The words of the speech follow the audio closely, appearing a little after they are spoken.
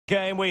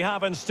Game we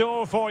have in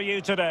store for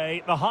you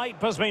today. The hype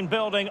has been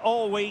building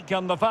all week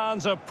and the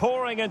fans are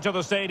pouring into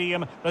the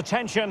stadium. The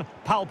tension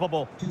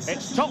palpable.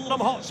 It's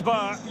Tottenham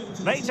Hotspur.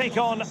 They take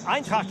on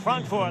Eintracht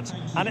Frankfurt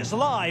and it's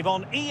live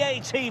on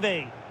EA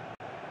TV.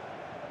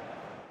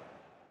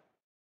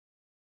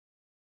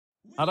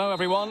 Hello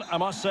everyone, I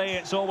must say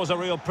it's always a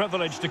real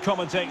privilege to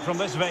commentate from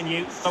this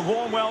venue. A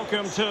warm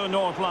welcome to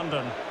North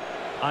London.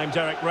 I'm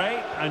Derek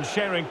Ray and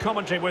sharing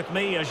commentary with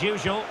me as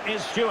usual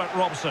is Stuart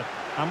Robson.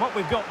 And what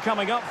we've got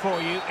coming up for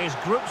you is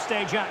group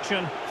stage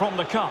action from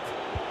the Cup.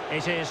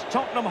 It is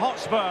Tottenham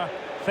Hotspur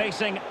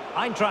facing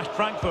Eintracht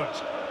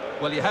Frankfurt.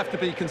 Well, you have to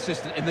be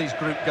consistent in these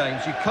group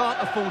games. You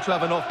can't afford to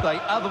have an off day,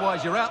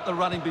 otherwise you're out the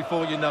running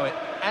before you know it.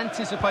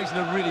 Anticipating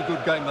a really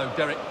good game though,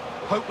 Derek.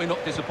 Hope we're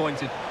not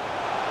disappointed.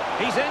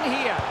 He's in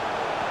here.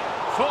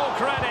 Full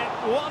credit,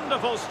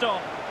 wonderful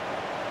stop.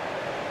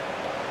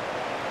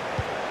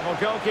 Well,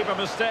 goalkeeper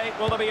mistake,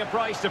 will there be a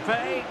price to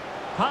pay?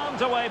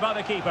 Palmed away by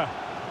the keeper.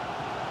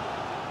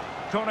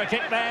 Corner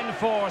kick then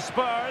for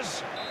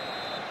Spurs.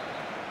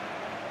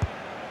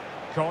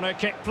 Corner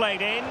kick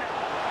played in.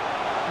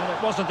 Well,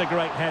 it wasn't a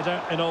great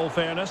header, in all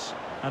fairness.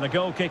 And a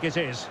goal kick it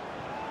is.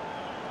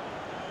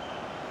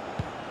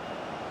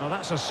 Well,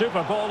 that's a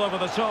super ball over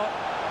the top.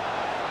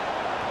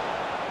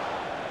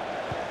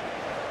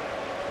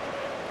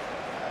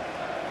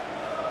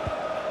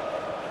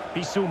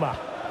 Bissouma.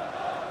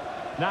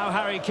 Now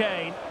Harry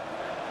Kane.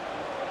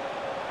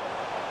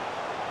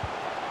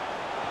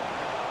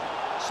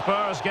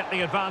 Spurs get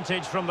the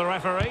advantage from the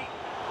referee.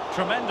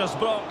 Tremendous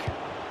block.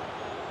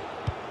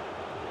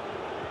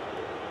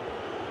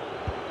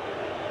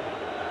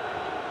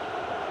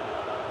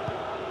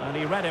 And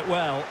he read it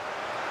well.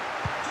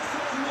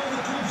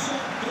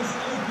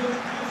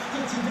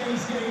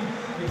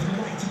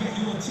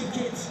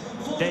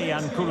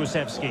 Dejan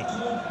Kulusevski.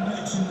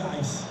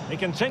 He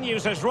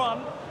continues his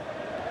run.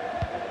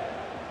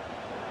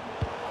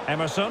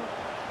 Emerson.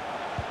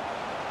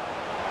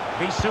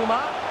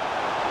 Bissouma.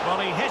 Well,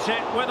 he hit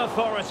it with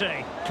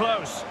authority.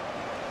 Close.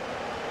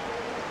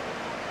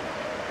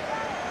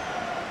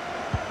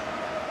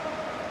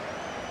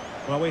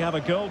 Well, we have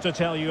a goal to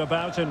tell you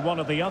about in one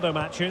of the other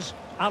matches.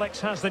 Alex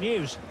has the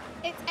news.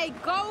 It's a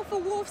goal for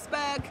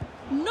Wolfsburg.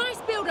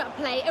 Nice build-up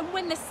play, and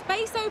when the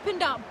space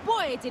opened up,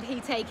 boy, did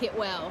he take it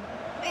well.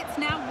 It's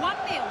now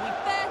 1-0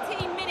 with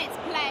 13 minutes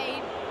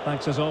played.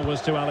 Thanks as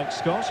always to Alex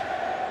Scott.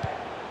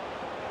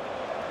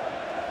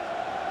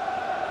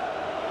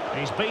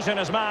 He's beaten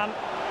his man.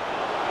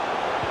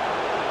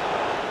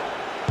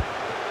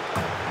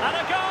 And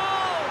a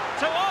goal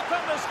to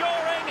open the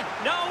scoring.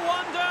 No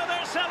wonder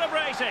they're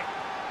celebrating.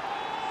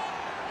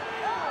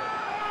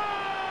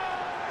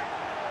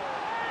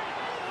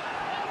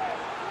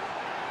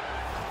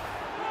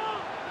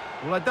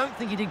 Well, I don't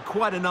think he did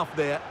quite enough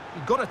there.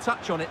 He got a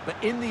touch on it,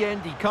 but in the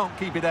end, he can't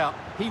keep it out.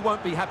 He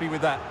won't be happy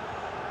with that.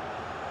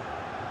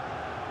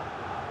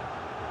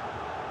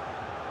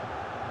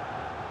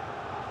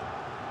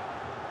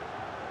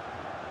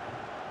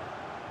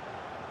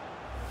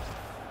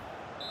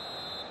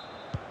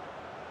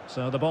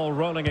 So the ball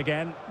rolling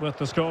again with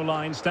the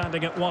scoreline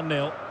standing at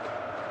 1-0.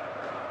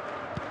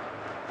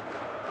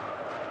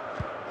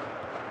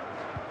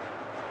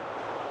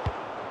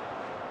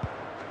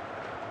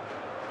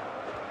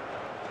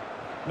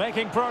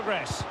 Making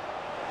progress.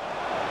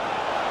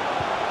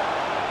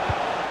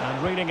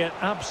 And reading it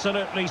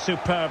absolutely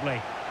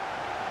superbly.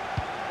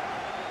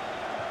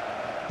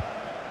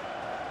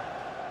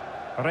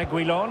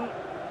 Reguilon.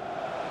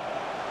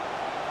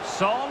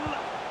 Son.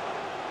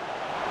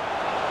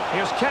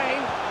 Here's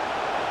Kane.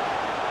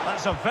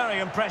 That's a very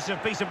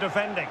impressive piece of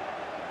defending.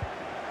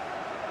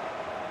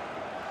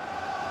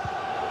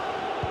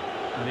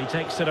 And he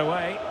takes it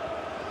away.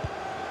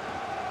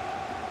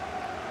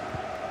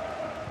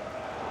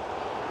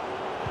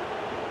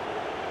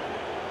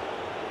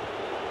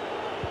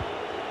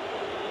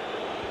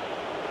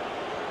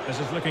 This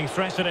is looking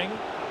threatening.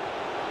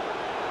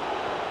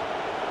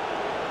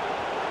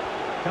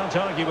 Can't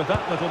argue with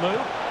that little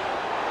move.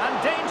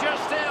 And danger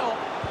still.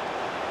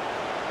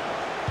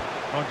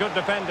 Well, good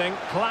defending,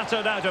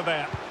 clattered out of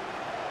there.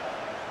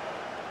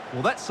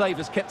 Well, that save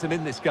has kept them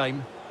in this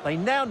game. They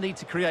now need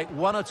to create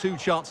one or two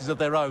chances of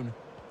their own.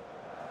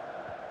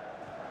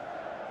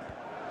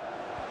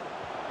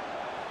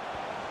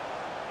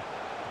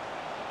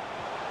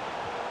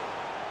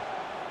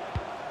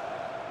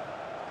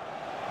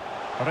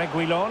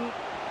 Reguilon.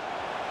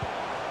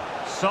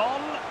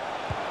 Son.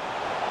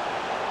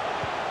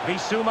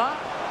 Bissouma.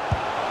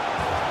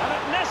 And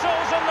it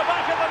nestles in the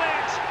back of the net.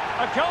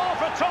 A goal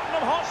for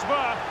Tottenham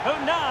Hotspur,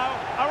 who now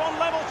are on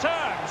level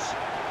terms.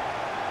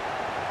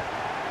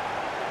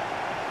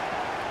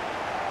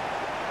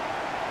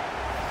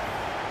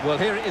 Well,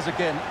 here it is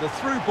again. The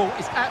through ball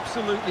is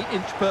absolutely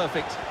inch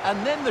perfect.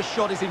 And then the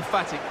shot is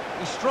emphatic.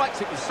 He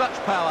strikes it with such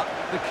power,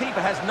 the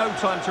keeper has no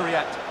time to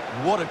react.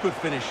 What a good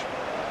finish.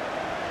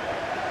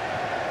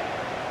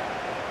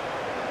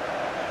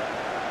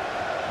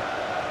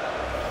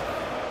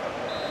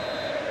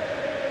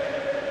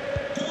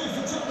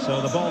 So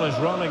the ball is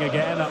rolling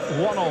again at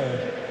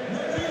 1-1.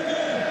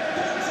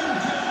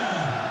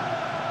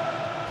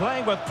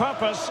 Playing with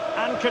purpose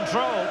and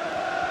control.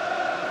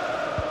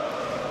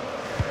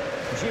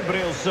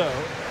 Gibril So.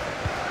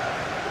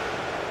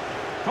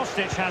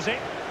 Kostic has it.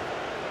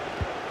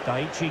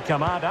 Daichi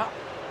Kamada.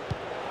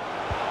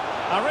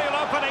 A real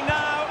opening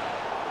now.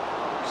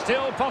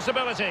 Still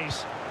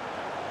possibilities.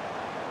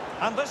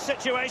 And this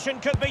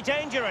situation could be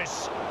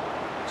dangerous.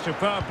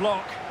 Superb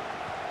block.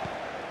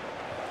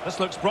 This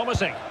looks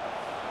promising.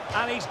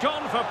 And he's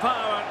gone for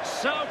power.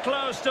 So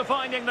close to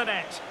finding the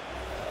net.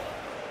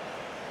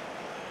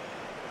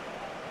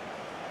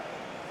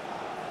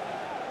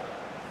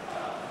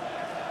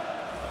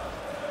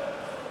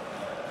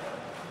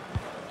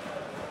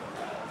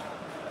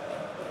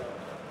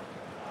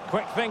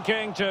 Quick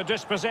thinking to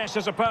dispossess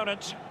his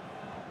opponent.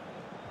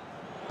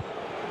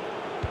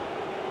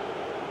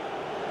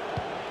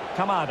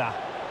 Kamada.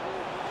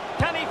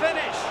 Can he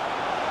finish?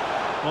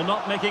 Well,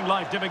 not making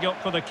life difficult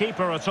for the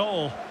keeper at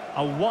all.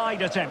 A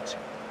wide attempt.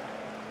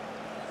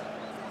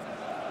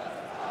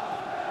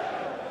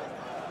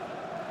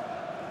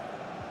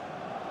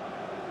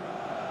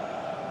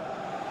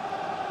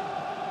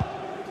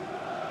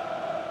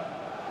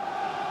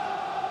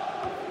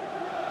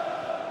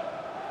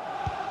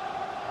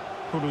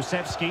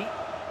 Kulusevski.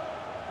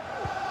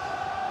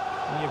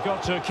 Well, you've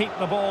got to keep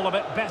the ball a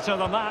bit better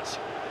than that.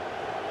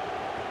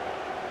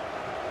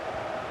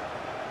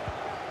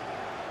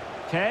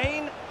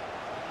 Kane.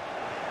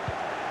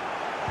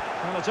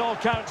 Well, it all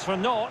counts for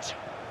naught.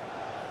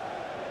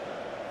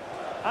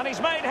 And he's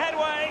made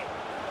headway.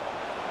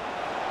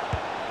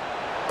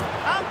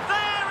 And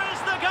there is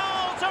the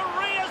goal to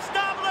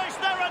re-establish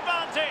their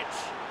advantage.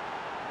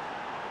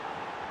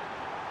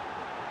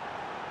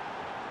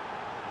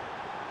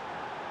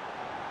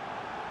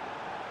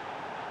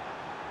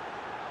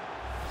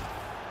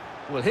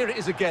 Well, here it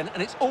is again,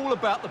 and it's all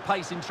about the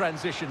pace in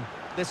transition.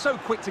 They're so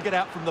quick to get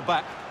out from the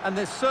back, and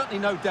there's certainly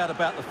no doubt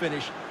about the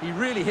finish. He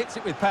really hits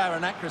it with power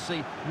and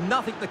accuracy.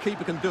 Nothing the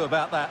keeper can do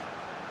about that.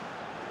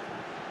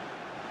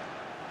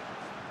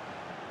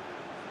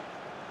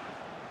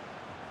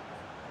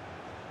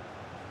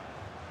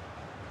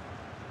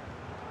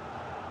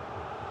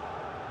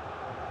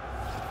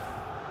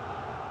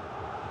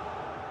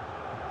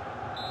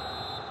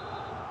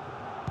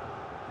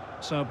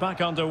 So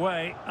back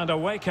underway, and a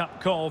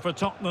wake-up call for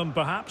Tottenham,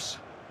 perhaps.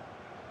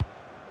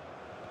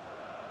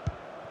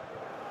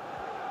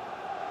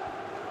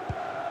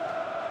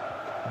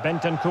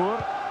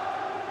 Bentancur.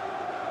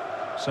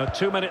 So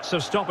 2 minutes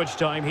of stoppage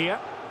time here.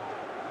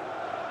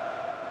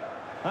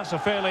 That's a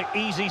fairly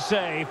easy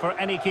save for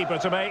any keeper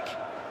to make.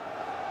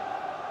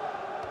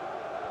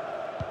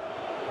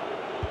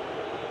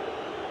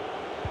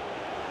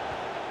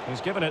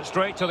 He's given it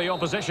straight to the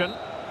opposition.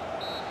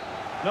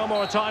 No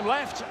more time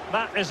left.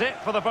 That is it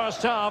for the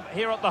first half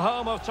here at the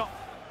home of Tottenham.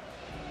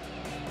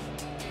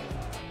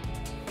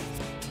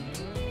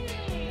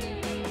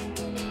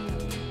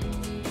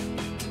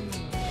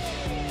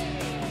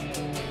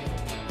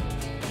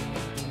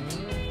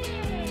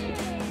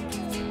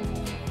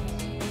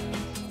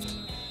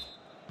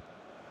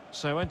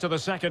 So into the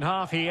second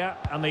half here,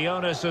 and the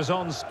onus is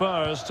on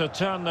Spurs to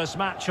turn this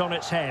match on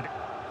its head.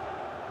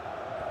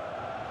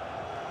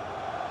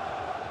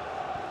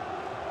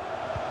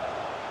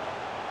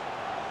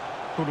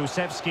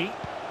 Kulusevski.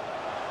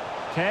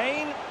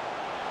 Kane.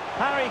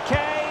 Harry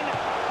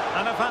Kane.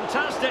 And a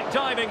fantastic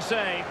diving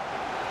save.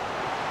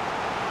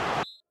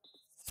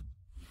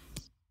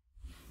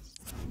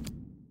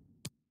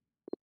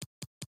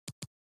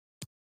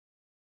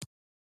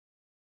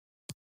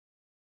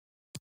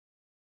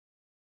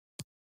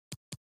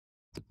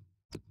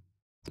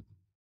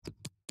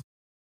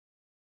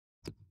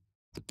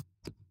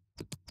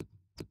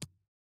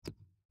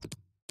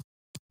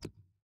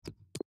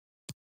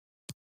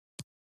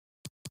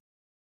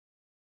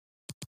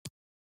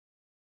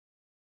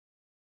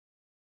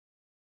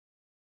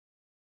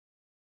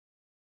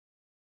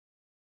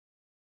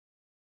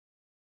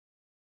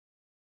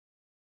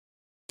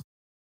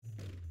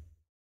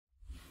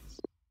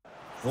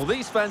 Well,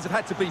 these fans have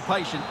had to be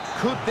patient.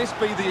 Could this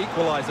be the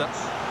equaliser?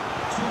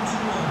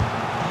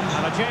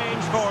 And a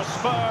change for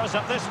Spurs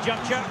at this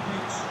juncture.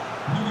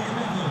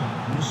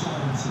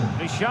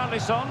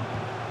 Richarlison.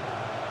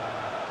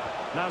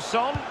 Now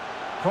Son.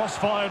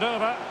 Cross-fired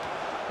over.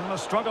 And a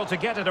struggle to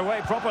get it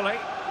away properly.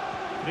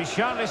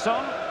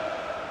 Richarlison.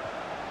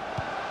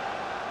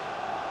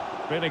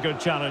 Really good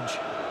challenge.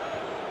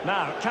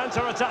 Now,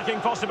 counter-attacking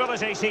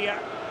possibilities here.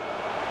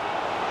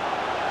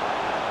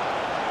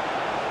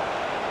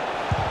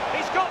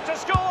 Got to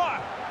score!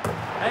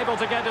 Able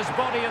to get his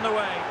body in the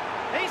way.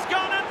 He's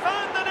gone and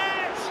found the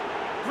net!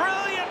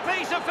 Brilliant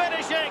piece of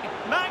finishing!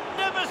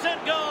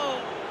 Magnificent goal!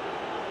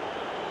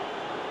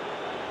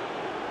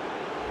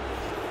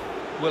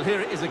 Well,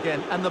 here it is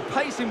again, and the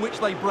pace in which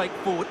they break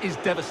forward is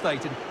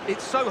devastating.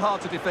 It's so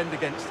hard to defend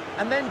against.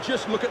 And then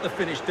just look at the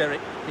finish,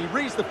 Derek. He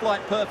reads the flight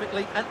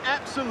perfectly and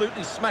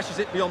absolutely smashes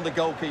it beyond the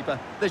goalkeeper.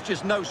 There's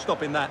just no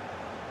stopping that.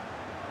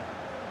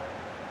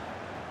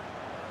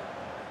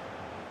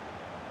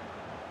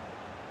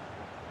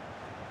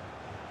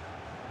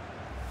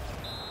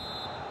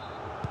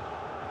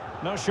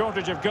 No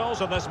shortage of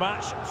goals in this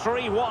match.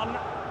 3-1.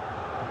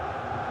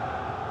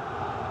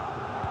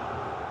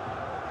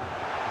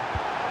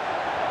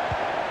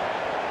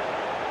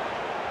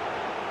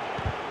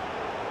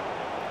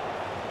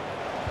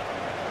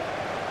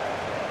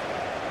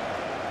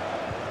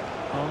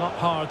 Well, not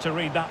hard to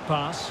read that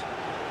pass.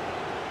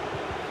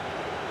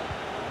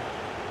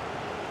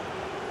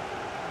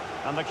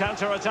 And the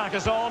counter-attack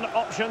is on.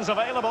 Options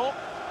available.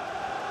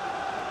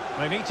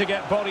 They need to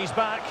get bodies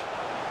back.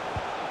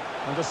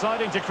 And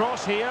deciding to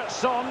cross here,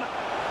 Son.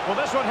 Will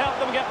this one help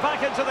them get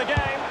back into the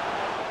game?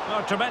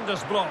 Oh,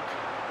 tremendous block.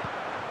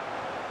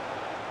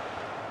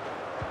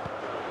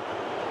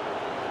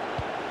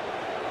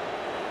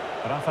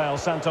 Rafael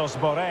Santos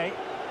Borré.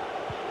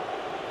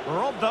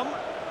 Robbed them.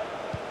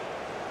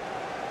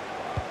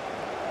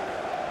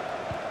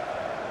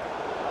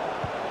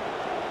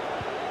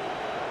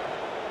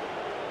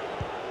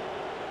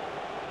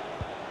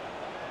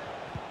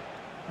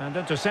 And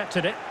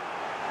intercepted it.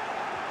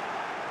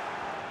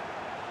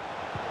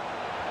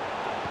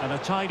 And a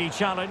tidy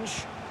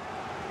challenge.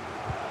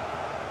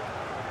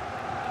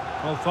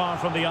 Well, far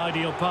from the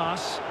ideal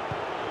pass.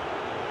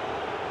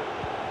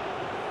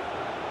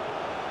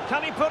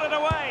 Can he put it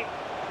away?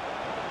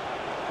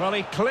 Well,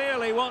 he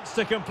clearly wants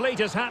to complete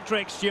his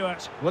hat-trick,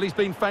 Stuart. Well, he's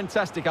been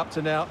fantastic up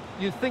to now.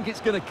 You'd think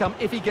it's going to come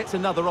if he gets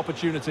another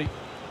opportunity.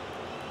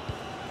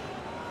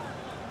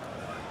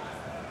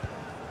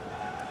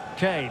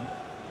 Kane.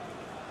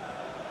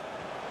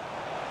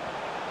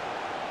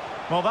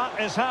 Well, that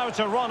is how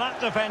to run at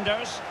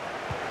defenders.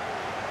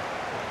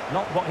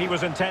 Not what he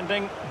was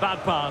intending.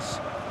 Bad pass.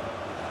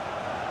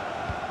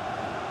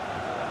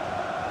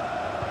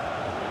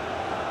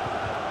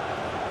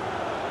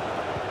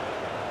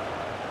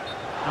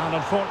 And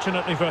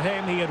unfortunately for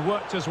him, he had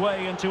worked his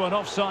way into an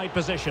offside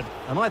position.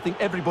 And I think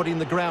everybody in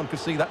the ground could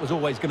see that was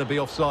always going to be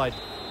offside.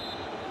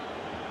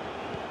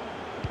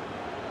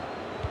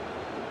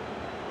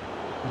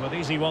 Well, an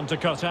easy one to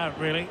cut out,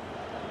 really.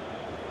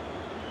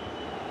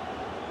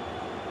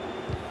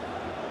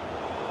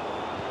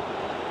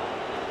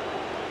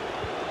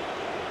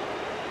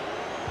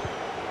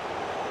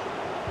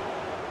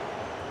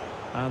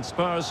 And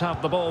Spurs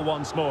have the ball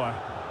once more.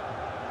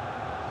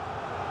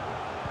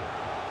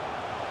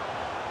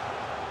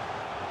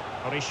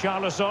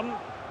 Richarlison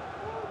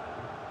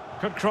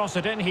could cross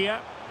it in here.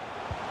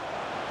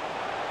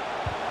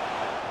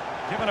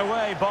 Given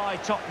away by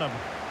Tottenham.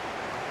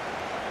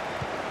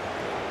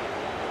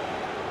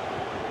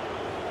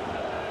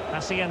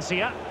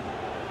 Paciencia.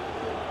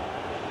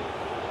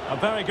 A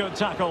very good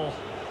tackle.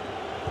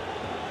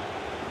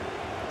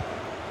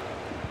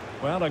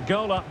 Well, a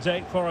goal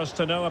update for us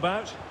to know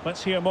about.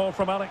 Let's hear more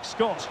from Alex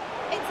Scott.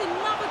 It's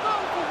another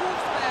goal for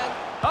Wolfsburg.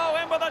 Oh,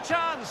 in with a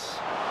chance.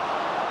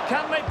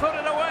 Can they put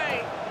it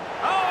away?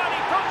 Oh, and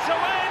he puts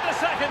away the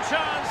second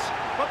chance.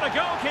 But the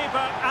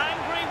goalkeeper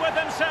angry with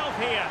himself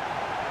here.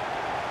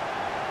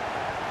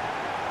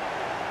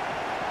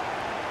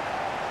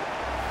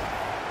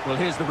 Well,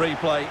 here's the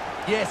replay.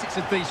 Yes, it's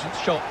a decent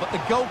shot, but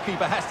the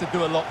goalkeeper has to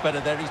do a lot better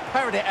there. He's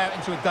parried it out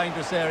into a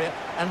dangerous area,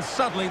 and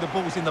suddenly the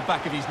ball's in the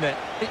back of his net.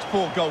 It's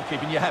poor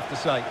goalkeeping, you have to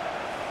say.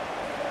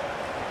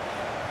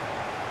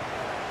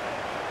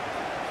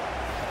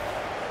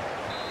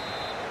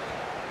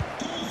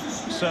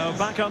 So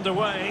back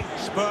underway.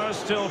 Spurs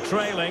still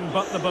trailing,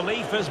 but the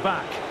belief is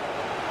back.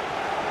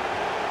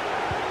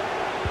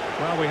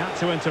 Well, we had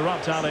to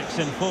interrupt Alex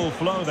in full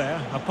flow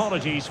there.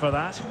 Apologies for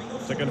that.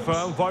 To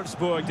confirm,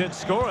 Wolfsburg did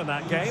score in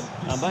that game,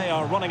 and they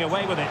are running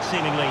away with it,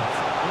 seemingly.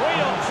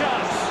 Real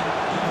chance.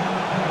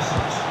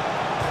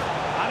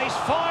 And he's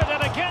fired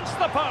it against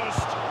the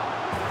post.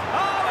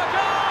 Oh, a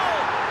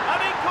goal! An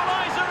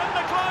equaliser in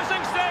the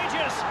closing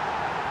stages.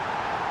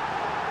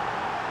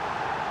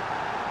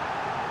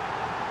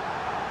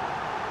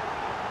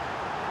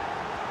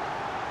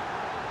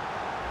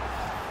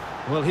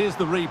 Well, here's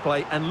the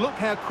replay, and look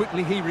how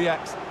quickly he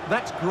reacts.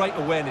 That's great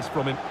awareness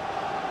from him.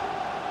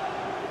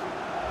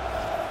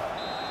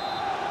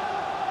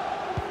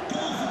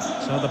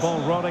 So the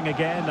ball rolling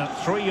again at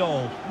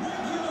 3-all.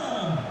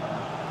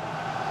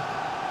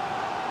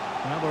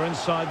 Now we're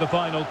inside the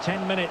final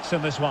 10 minutes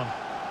in this one.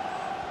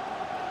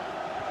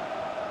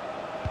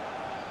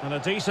 And a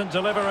decent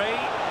delivery.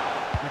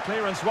 The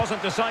clearance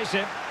wasn't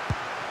decisive.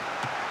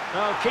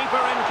 No,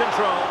 keeper in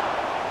control.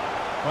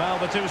 Well,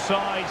 the two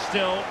sides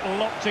still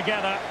locked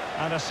together.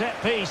 And a set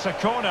piece, a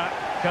corner,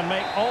 can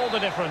make all the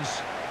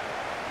difference.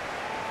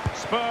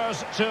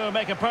 Spurs to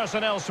make a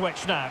personnel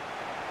switch now.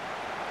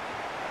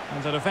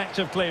 And an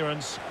effective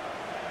clearance.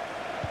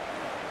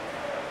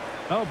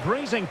 Oh,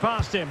 breezing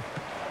past him.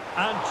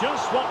 And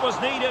just what was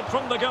needed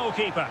from the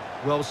goalkeeper.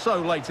 Well,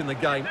 so late in the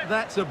game.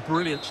 That's a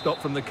brilliant stop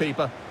from the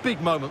keeper.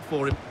 Big moment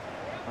for him.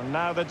 And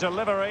now the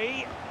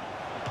delivery.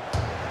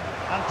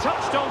 And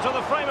touched onto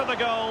the frame of the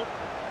goal.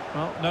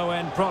 Well, no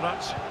end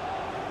product.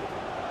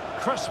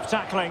 Crisp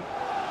tackling.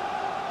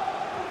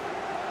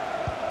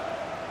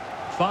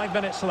 5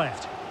 minutes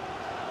left.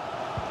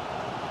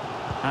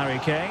 Harry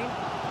Kane.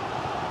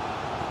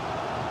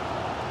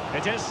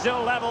 It is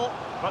still level,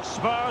 but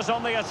Spurs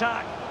on the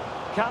attack.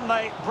 Can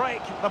they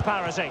break the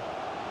parity?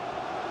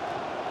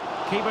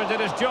 Keeper did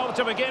his job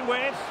to begin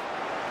with.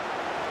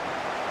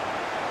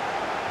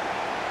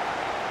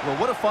 Well,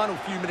 what a final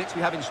few minutes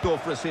we have in store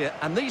for us here.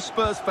 And these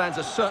Spurs fans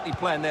are certainly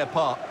playing their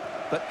part.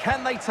 But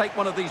can they take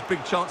one of these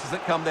big chances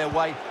that come their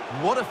way?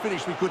 What a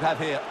finish we could have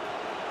here.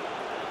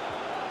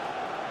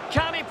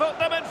 Can he put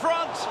them in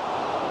front?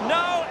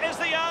 No is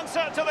the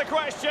answer to the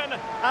question.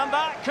 And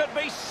that could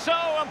be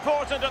so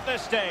important at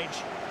this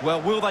stage.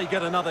 Well, will they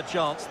get another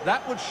chance?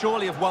 That would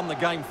surely have won the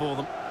game for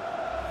them.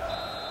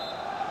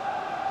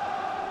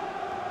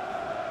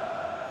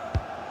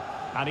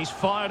 And he's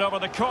fired over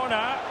the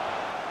corner.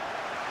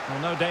 Well,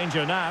 no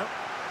danger now.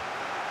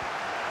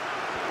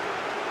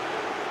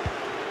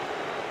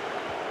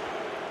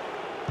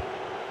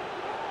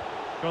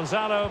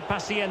 Gonzalo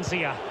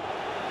Paciencia.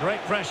 Great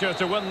pressure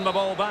to win the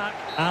ball back.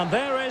 And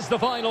there is the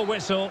final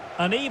whistle.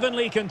 An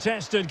evenly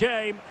contested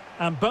game.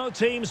 And both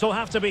teams will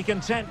have to be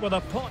content with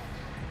a point.